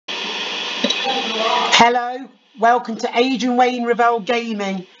Hello, welcome to Adrian Reavill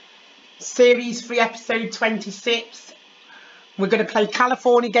Gaming, Series 3, Episode 26. We're going to play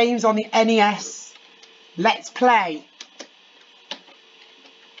California games on the NES. Let's play.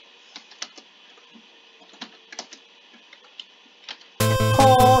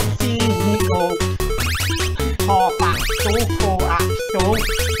 Half axle, full axle,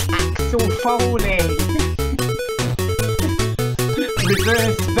 axle folding.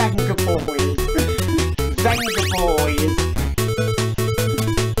 Reverse Venga Boys. Venga Boys.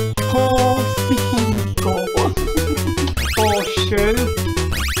 Horsey-go. Horseshoe.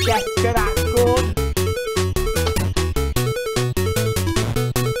 Jessica, that's good.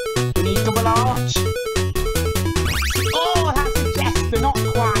 We need double arch. Oh, that's a Jessica, not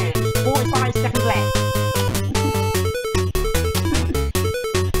quiet. 45 seconds left.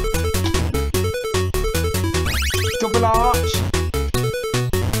 Double arch.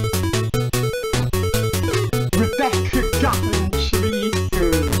 Rebecca Gavin Chorizo.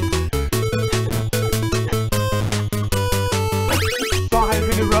 5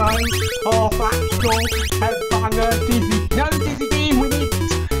 in a row. Half axle. Headbanger. Dizzy. No, Dizzy Dean. We need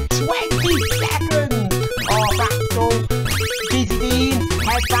 20 seconds. Half axle. Dizzy Dean.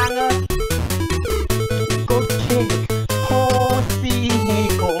 Headbanger. Good kick.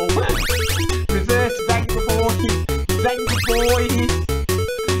 Horsey-go. Reverse Venga Boys. Venga Boys.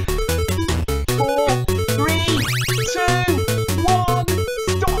 4, 3, 2, 1.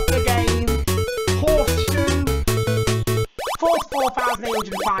 Stop the game. Horseshoe.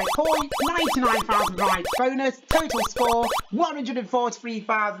 44,805 points. 99,000 rights bonus. Total score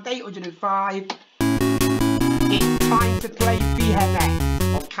 143,805. It's time to play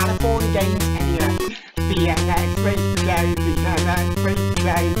BMX on California Games NES. BMX race today. BMX race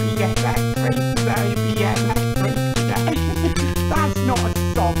today. BMX race today. BMX race today. That's not a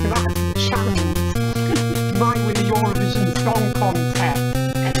song, that's a chant. Might win the Eurovision Song Contest.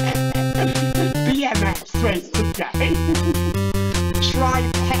 BMX race today. Try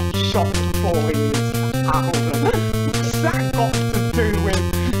Pet Shop Boys album. What's that got to do with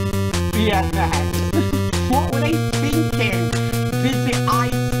BMX? What were they thinking? Visit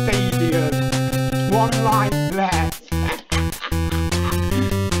Ice Stadium. 1 life left.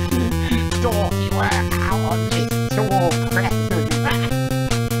 Dorky workout on this tour present.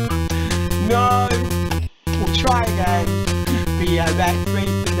 No. We'll try again. BMX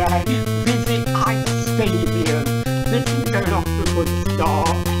race today. Visit Ice Stadium. This is going off to a good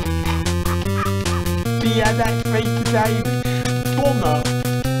start. BMX race today. Bummer.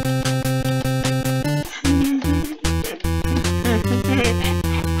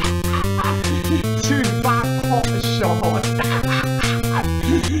 Too bad hot shot.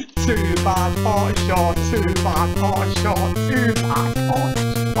 Too bad hot shot. Too bad hot shot. Too bad hot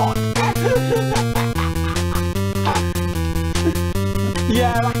shot.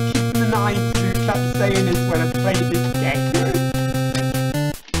 Yeah, that kid in the 90s who kept saying this when I played this game.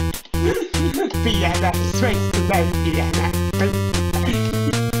 BMX race today. BMX race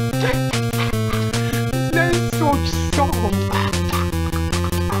today. There's no such song.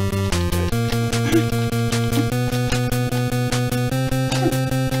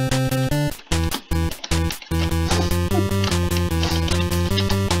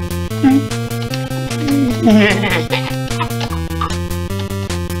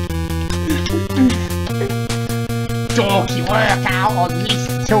 Dorky workout on this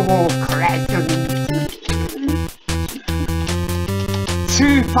tour crescent.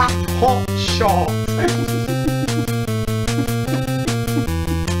 Too fat hot shot.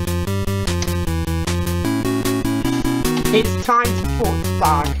 It's time to put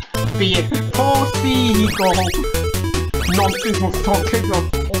back. Be it Horsey-go. Nonsense was talking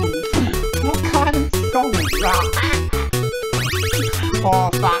of points. What kind of song is that?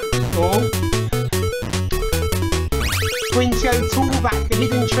 Half axle. Squintio tool, that's the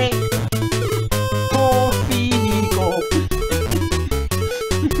hidden trick. Horsey-go.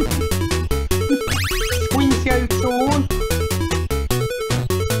 Squintio tool.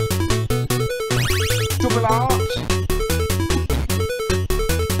 Double arch.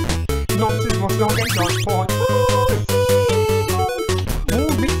 Nonsense was not getting nice point. Oh,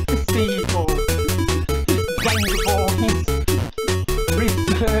 Mr. Seagull. Venga Boys.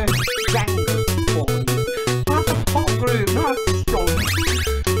 Reverse Venga Boys. That's a pop group, that's strong.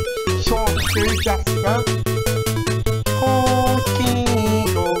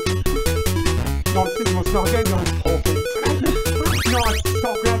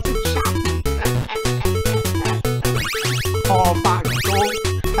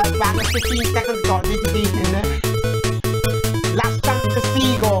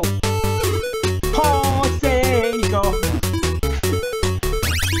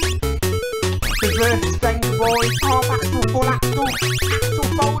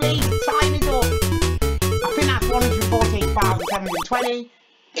 20.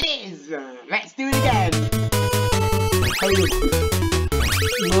 It is. Let's do it again.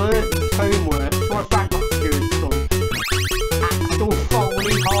 Homework. What's that got to do with stuff? Axel,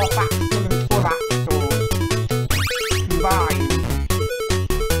 Foley, half axel and full axel. Combined.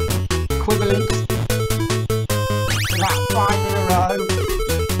 Equivalent. About 5 in a row.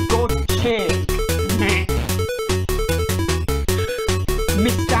 Good kick.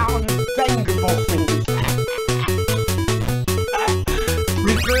 Missed out on the Wenger buffins.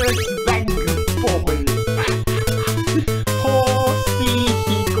 Reverse Wenger boys. Poor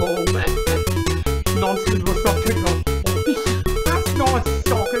seagull. Nonsense was soccer. That's not a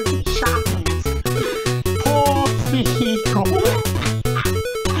soccer chance. Poor seagull.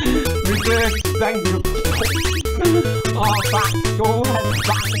 Reverse Wenger boys. Oh, back door has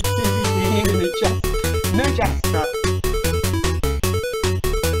back to in the chest. No gesture.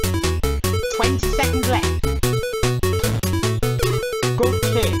 20 seconds left. Good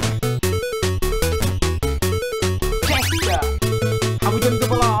kick. Gesture. Have we done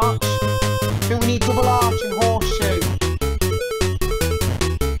double arch? Do we need double arch and horseshoe?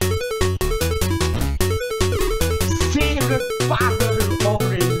 Zero barrel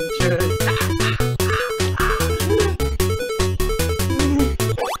oranges.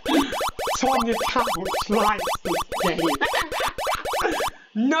 Tonya Cabbage likes this game.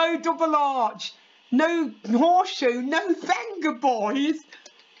 No double arch, no horseshoe, no Wenger boys.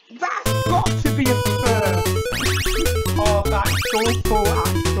 That's got to be a first. Half axel, full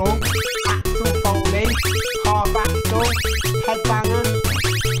axel, axel folding, half axel, headbanger,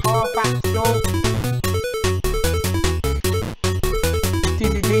 half axel.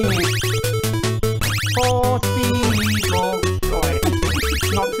 Four seagull. Sorry,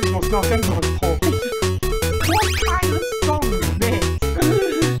 not going on four. What kind of song is this?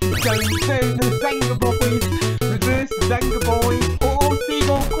 Going to the Wenger boys, reverse Wenger boys. Oh,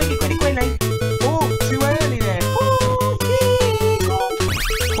 seagull, quickly. Oh, too early there. Oh, seagull.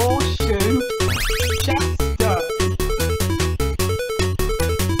 Horseshoe, Chester.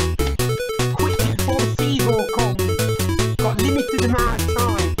 Quickly before the seagull comes. Got limited amount of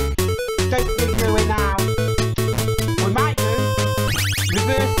time. Don't give it away now. We might do.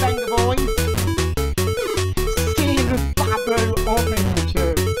 Reverse Wenger boys. Steer of Babbo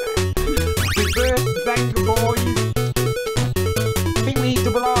oranges. Reverse Wenger boys. I think we need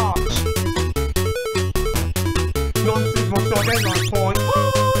double arch. Nonsense, what's not going on point? Oh,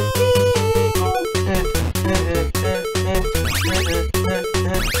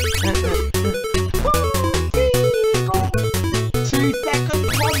 seagull. 2 seconds,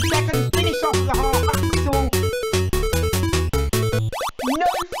 1 second, finish off the half axel. No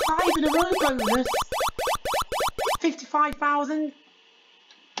 5 in a row bonus. 55,000.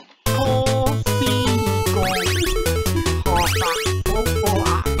 Poor seagull. Half axel, full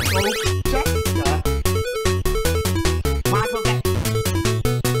axel, Chester. Might as well get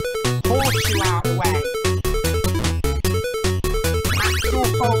horseshoe out of the way. Axel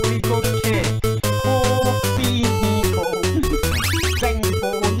Foley, good kick. Poor seagull. Wenger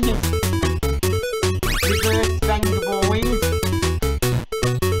boys. Reverse Wenger boys.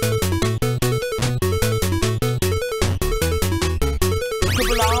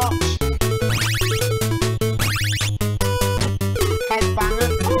 Double arch. Headbanger.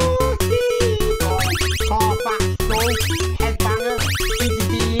 Oh, seagull. Half axel. Headbanger. Busy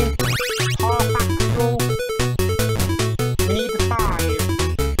beam. Half axel. We need the 5.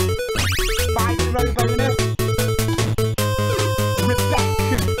 5 in a row bonus.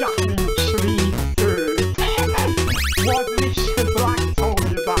 Rebecca Gallantry third. Wasn't it Black told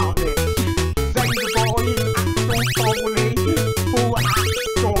me about it? Wenger boys, Axel Foley, full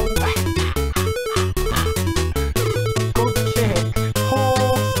axel. Good kick.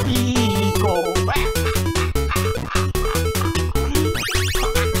 Poor seagull.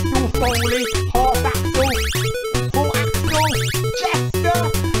 Axel Foley, half axel, full axel, Chester.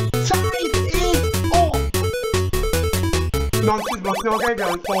 Time is up. Nonsense, what's not going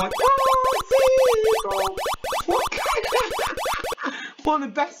on point? Oh, seagull. What kind of... One of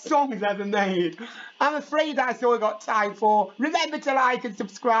the best songs ever made. I'm afraid that's all I got time for. Remember to like and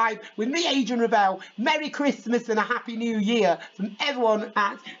subscribe. With me, Adrian Reavill. Merry Christmas and a Happy New Year from everyone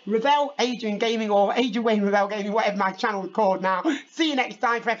at Reavill Adrian Gaming or Adrian Wayne Reavill Gaming, whatever my channel is called now. See you next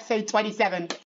time for episode 27.